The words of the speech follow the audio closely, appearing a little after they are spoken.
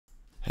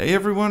Hey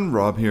everyone,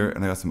 Rob here,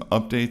 and I got some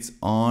updates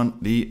on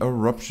the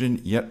eruption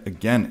yet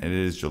again. It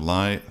is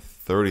July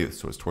 30th,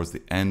 so it's towards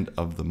the end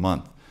of the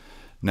month.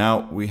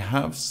 Now, we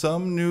have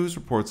some news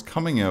reports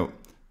coming out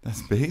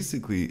that's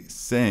basically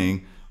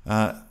saying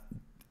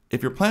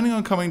if you're planning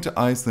on coming to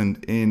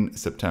Iceland in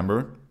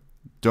September,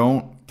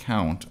 don't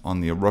count on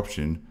the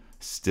eruption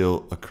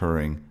still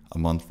occurring a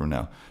month from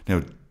now.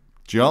 Now,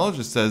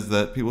 geologist says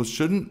that people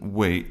shouldn't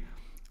wait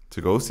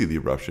to go see the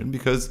eruption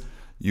because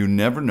you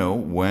never know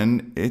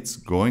when it's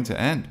going to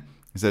end.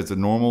 He said it's a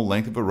normal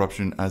length of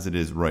eruption as it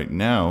is right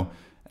now,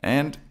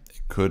 and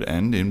it could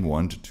end in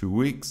 1 to 2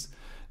 weeks.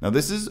 Now,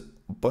 this is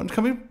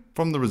coming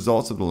from the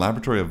results of the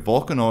Laboratory of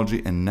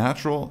Volcanology and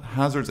Natural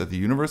Hazards at the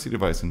University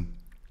of Iceland,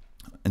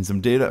 and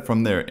some data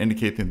from there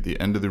indicate that the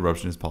end of the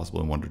eruption is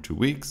possible in 1 to 2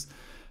 weeks.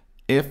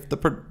 If the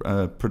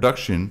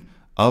production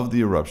of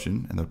the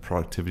eruption and the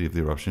productivity of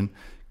the eruption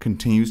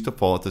continues to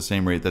fall at the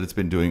same rate that it's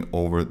been doing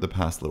over the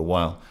past little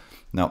while.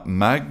 Now,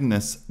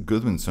 Magnus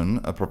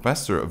Gudmundsson, a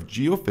professor of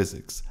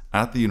geophysics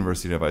at the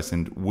University of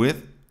Iceland,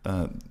 with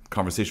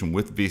conversation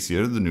with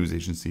VCR, the news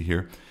agency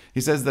here, he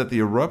says that the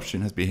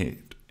eruption has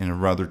behaved in a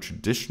rather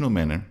traditional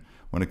manner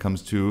when it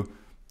comes to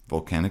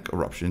volcanic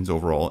eruptions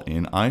overall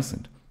in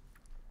Iceland.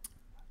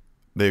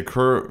 They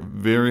occur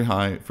very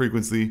high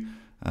frequency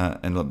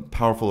and a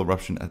powerful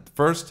eruption at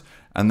first,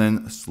 and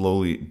then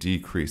slowly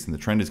decrease. And the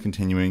trend is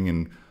continuing,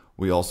 and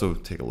we also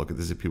take a look at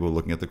this if people are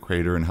looking at the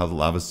crater and how the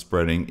lava is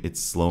spreading.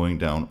 It's slowing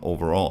down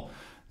overall.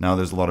 Now,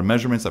 there's a lot of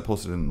measurements I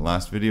posted in the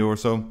last video or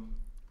so,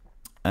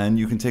 and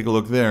you can take a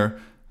look there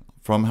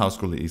from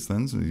Háskóli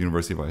Íslands, the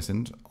University of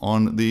Iceland,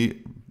 on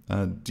the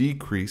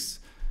decrease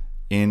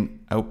in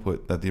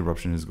output that the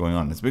eruption is going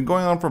on. It's been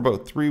going on for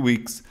about 3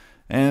 weeks,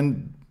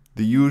 and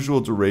the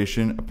usual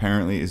duration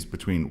apparently is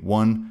between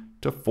 1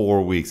 to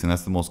 4 weeks, and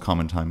that's the most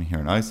common time here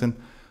in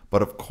Iceland.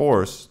 But of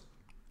course,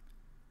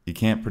 you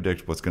can't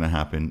predict what's going to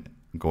happen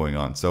going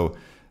on. So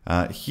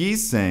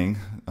he's saying,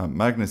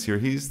 Magnus here,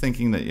 he's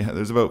thinking that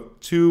there's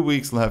about 2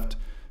 weeks left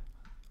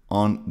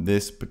on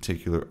this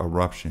particular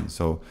eruption.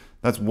 So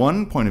that's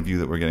one point of view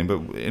that we're getting.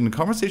 But in a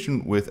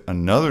conversation with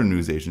another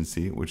news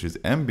agency, which is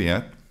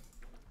MBF,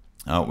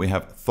 we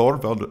have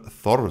Thorvald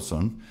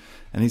Thorvarsson,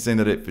 and he's saying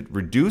that if it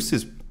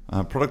reduces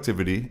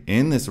productivity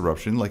in this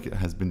eruption, like it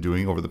has been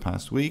doing over the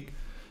past week,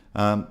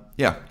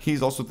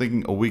 he's also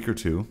thinking a week or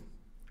two.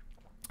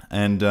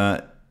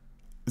 And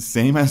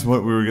same as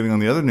what we were getting on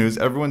the other news,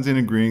 everyone's in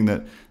agreeing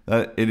that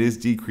it is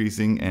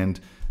decreasing, and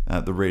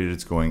the rate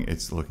it's going,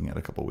 it's looking at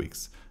a couple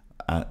weeks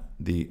at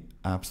the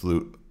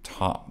absolute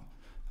top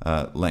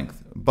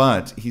length.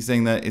 But he's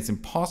saying that it's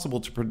impossible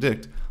to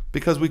predict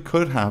because we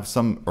could have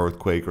some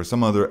earthquake or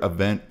some other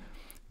event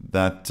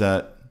that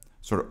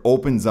sort of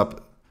opens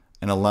up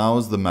and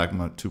allows the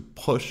magma to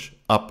push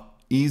up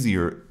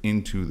easier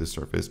into the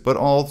surface, but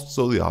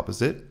also the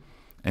opposite.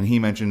 And he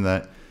mentioned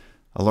that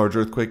a large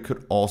earthquake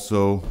could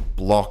also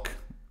block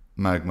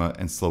magma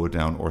and slow it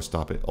down or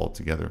stop it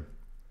altogether.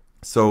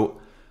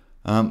 So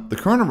the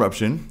current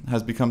eruption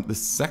has become the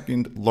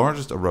second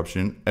largest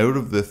eruption out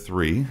of the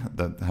 3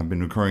 that have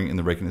been occurring in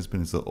the Reykjanes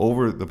Peninsula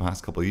over the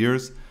past couple of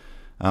years.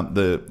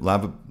 The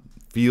lava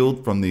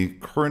field from the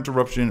current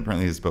eruption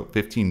apparently is about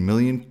 15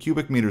 million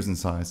cubic meters in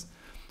size,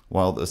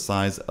 while the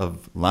size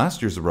of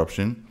last year's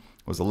eruption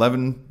was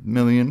 11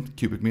 million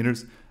cubic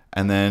meters.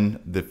 And then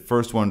the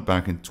first one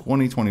back in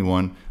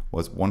 2021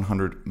 was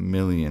 100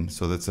 million.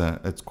 So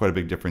that's quite a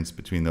big difference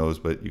between those.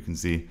 But you can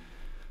see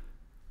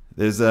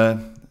there's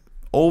a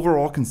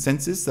overall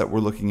consensus that we're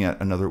looking at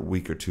another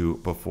week or 2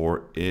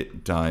 before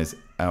it dies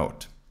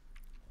out.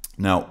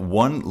 Now,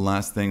 one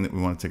last thing that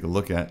we want to take a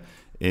look at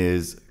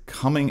is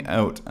coming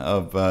out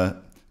of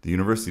the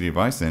University of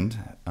Iceland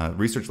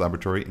Research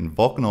Laboratory in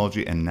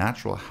Volcanology and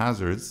Natural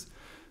Hazards.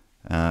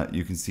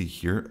 You can see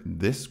here,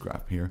 this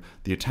graph here,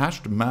 the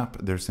attached map,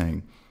 they're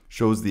saying,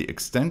 shows the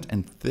extent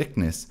and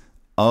thickness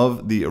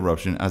of the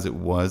eruption as it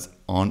was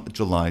on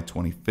July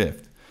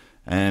 25th.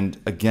 And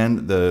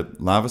again, the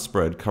lava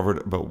spread covered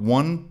about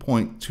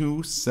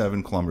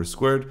 1.27 kilometers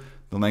squared.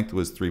 The length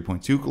was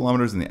 3.2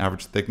 kilometers, and the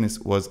average thickness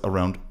was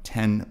around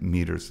 10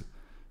 meters.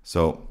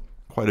 So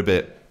quite a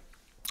bit.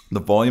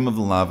 The volume of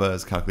the lava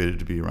is calculated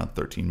to be around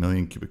 13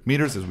 million cubic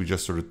meters, as we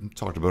just sort of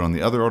talked about on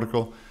the other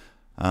article.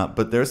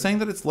 But they're saying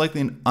that it's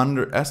likely an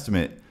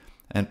underestimate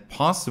and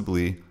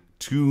possibly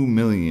 2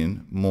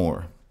 million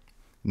more.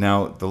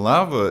 Now, the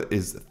lava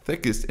is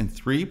thickest in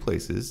 3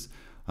 places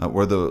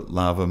where the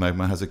lava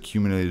magma has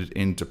accumulated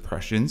in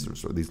depressions, or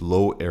sort of these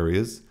low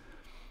areas.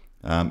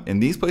 In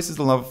these places,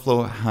 the lava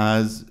flow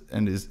has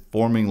and is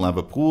forming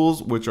lava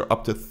pools, which are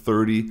up to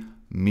 30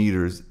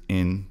 meters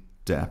in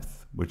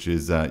depth, which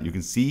is, you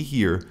can see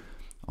here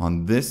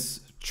on this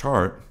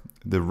chart,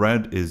 the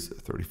red is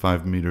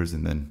 35 meters,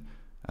 and then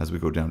as we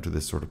go down to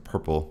this sort of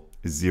purple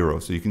is 0.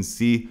 So you can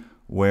see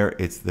where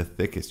it's the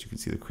thickest. You can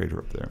see the crater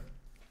up there.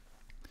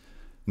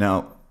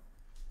 Now,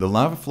 the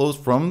lava flows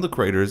from the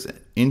craters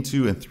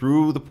into and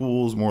through the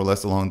pools more or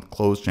less along the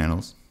closed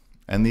channels.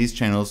 And these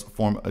channels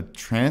form a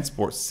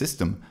transport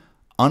system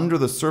under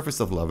the surface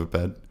of the lava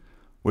bed,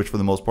 which for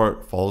the most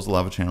part follows the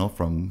lava channel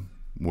from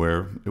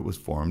where it was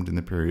formed in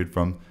the period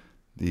from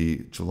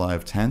the July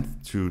of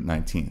 10th to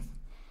 19th.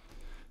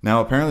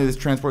 Now, apparently this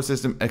transport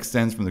system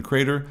extends from the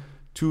crater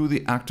to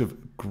the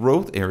active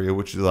growth area,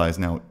 which lies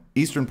now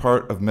eastern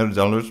part of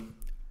Miradalur.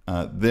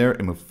 There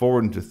it moved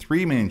forward into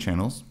 3 main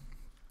channels.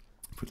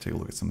 If we take a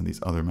look at some of these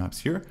other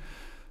maps here.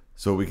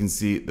 So we can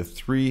see the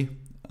 3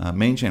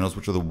 main channels,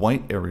 which are the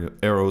white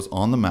arrows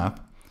on the map.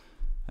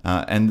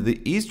 And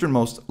the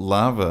easternmost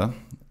lava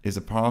is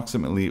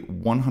approximately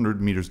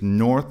 100 meters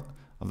north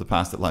of the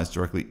pass that lies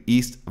directly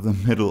east of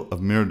the middle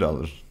of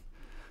Miradalur.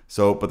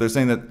 So, but they're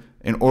saying that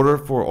in order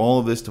for all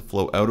of this to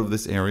flow out of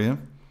this area,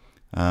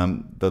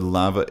 the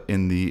lava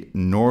in the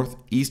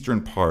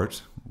northeastern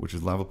part, which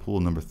is lava pool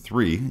number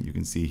 3, you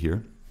can see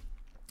here,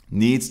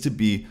 needs to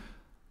be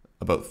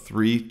about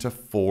 3 to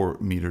 4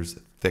 meters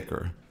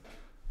thicker.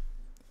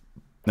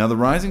 Now, the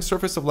rising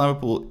surface of lava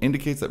pool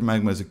indicates that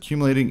magma is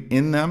accumulating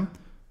in them.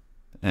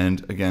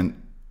 And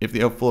again, if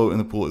the outflow in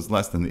the pool is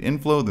less than the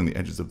inflow, then the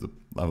edges of the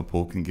lava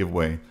pool can give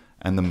way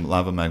and the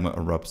lava magma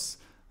erupts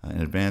in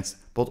advance,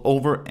 both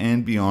over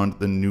and beyond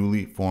the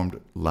newly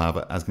formed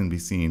lava, as can be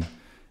seen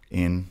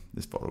in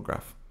this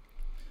photograph.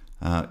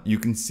 You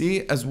can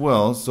see as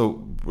well,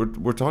 so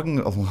we're talking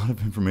a lot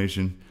of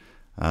information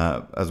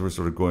as we're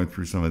sort of going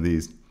through some of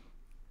these.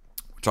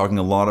 We're talking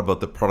a lot about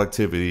the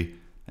productivity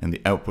and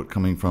the output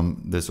coming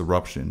from this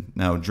eruption.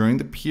 Now, during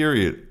the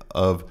period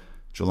of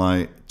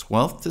July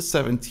 12th to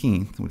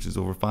 17th, which is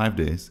over 5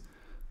 days,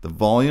 the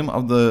volume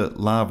of the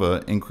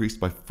lava increased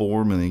by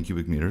 4 million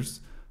cubic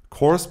meters,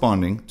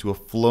 corresponding to a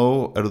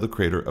flow out of the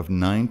crater of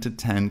 9 to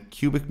 10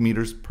 cubic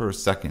meters per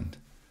second.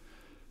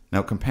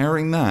 Now,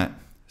 comparing that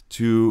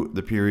to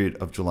the period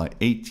of July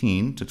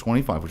 18 to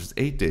 25, which is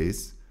 8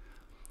 days,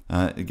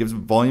 it gives a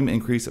volume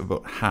increase of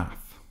about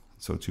half,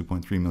 so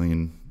 2.3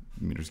 million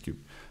meters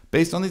cubed.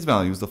 Based on these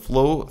values, the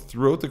flow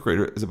throughout the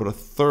crater is about a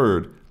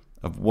third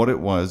of what it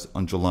was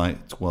on July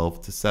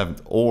 12th to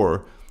 7th,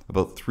 or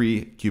about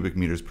 3 cubic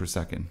meters per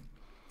second.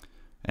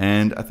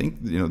 And I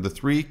think, the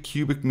 3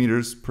 cubic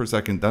meters per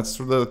second, that's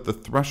sort of the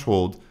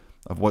threshold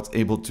of what's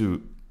able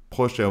to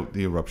push out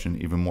the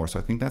eruption even more. So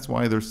I think that's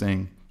why they're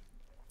saying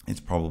it's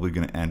probably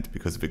going to end,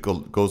 because if it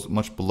goes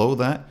much below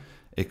that,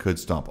 it could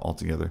stop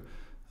altogether.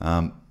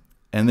 And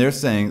they're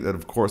saying that,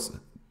 of course,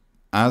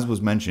 as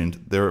was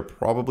mentioned, they're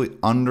probably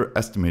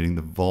underestimating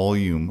the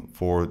volume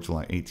for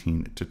July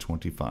 18 to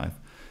 25.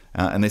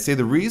 And they say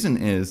the reason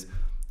is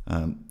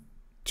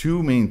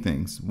 2 main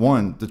things.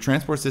 One, the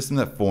transport system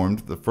that formed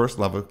the first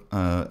lava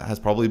has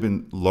probably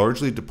been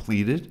largely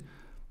depleted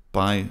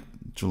by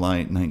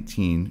July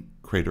 19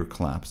 crater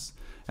collapse.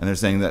 And they're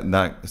saying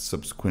that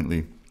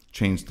subsequently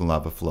changed the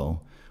lava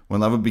flow. When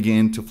lava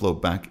began to flow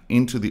back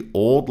into the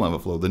old lava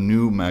flow, the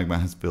new magma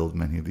has filled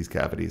many of these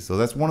cavities. So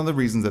that's one of the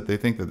reasons that they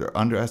think that they're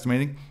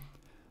underestimating.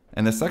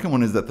 And the second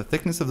one is that the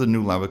thickness of the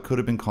new lava could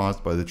have been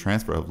caused by the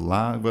transfer of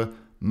lava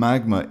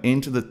magma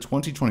into the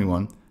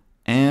 2021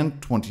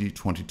 and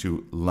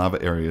 2022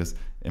 lava areas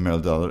in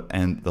Miradalur,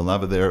 and the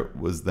lava there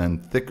was then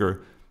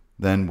thicker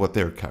than what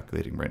they're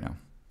calculating right now.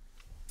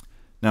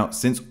 Now,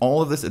 since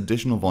all of this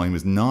additional volume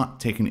is not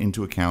taken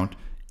into account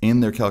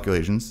in their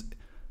calculations,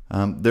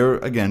 they're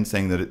again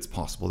saying that it's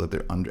possible that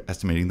they're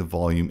underestimating the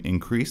volume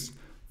increase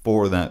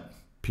for that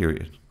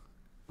period.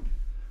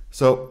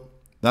 So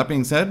that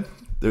being said,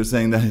 they're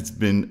saying that it's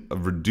been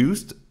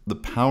reduced the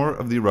power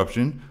of the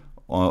eruption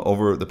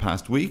over the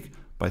past week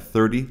by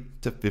 30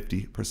 to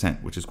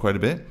 50%, which is quite a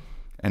bit.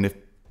 And if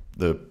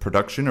the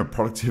production or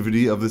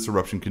productivity of this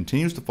eruption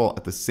continues to fall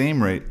at the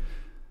same rate,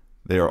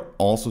 they are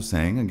also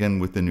saying, again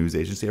with the news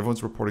agency,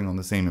 everyone's reporting on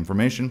the same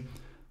information,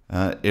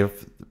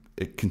 if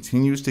it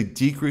continues to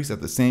decrease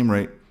at the same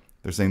rate,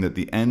 they're saying that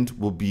the end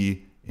will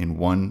be in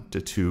 1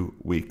 to 2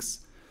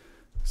 weeks.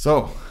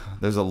 So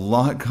there's a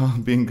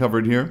lot being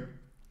covered here,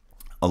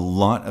 a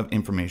lot of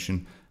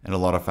information and a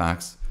lot of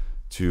facts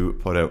to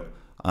put out.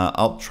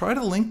 I'll try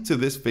to link to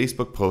this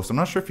Facebook post. I'm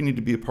not sure if you need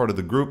to be a part of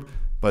the group,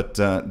 but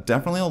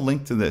definitely I'll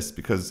link to this,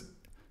 because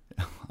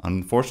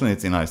unfortunately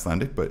it's in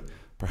Icelandic, but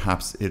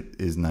perhaps it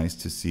is nice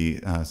to see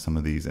some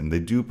of these. And they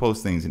do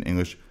post things in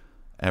English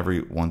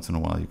every once in a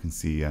while. You can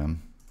see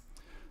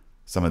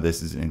some of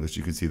this is in English.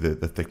 You can see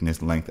the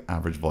thickness, length,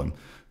 average volume.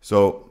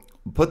 So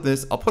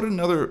I'll put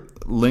another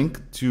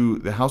link to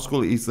the House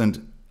School of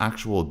Iceland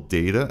actual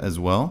data as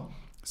well,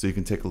 so you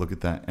can take a look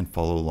at that and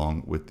follow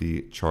along with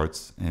the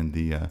charts and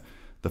the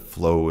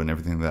flow and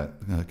everything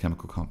that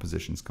chemical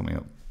composition is coming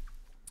out.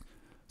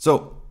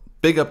 So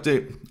big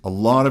update, a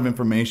lot of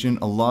information,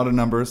 a lot of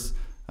numbers,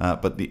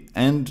 but the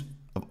end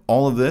of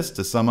all of this,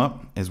 to sum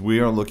up, is we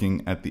are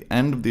looking at the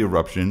end of the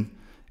eruption.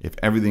 If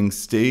everything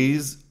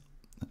stays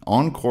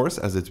on course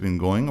as it's been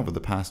going over the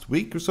past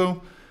week or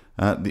so,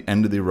 the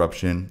end of the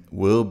eruption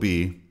will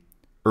be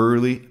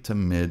early to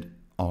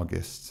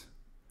mid-August.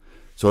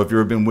 So if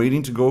you've been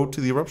waiting to go to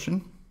the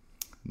eruption,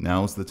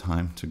 now's the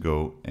time to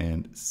go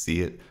and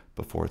see it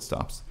before it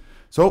stops.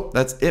 So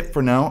that's it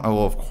for now. I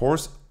will, of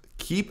course,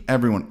 keep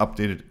everyone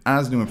updated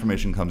as new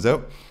information comes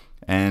out.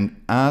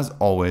 And as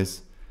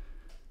always,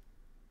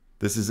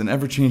 This is an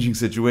ever-changing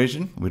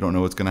situation. We don't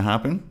know what's going to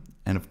happen.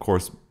 And of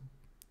course,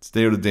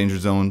 stay out of danger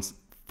zones.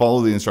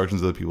 Follow the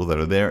instructions of the people that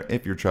are there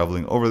if you're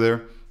traveling over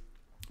there.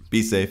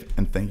 Be safe,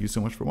 and thank you so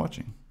much for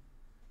watching.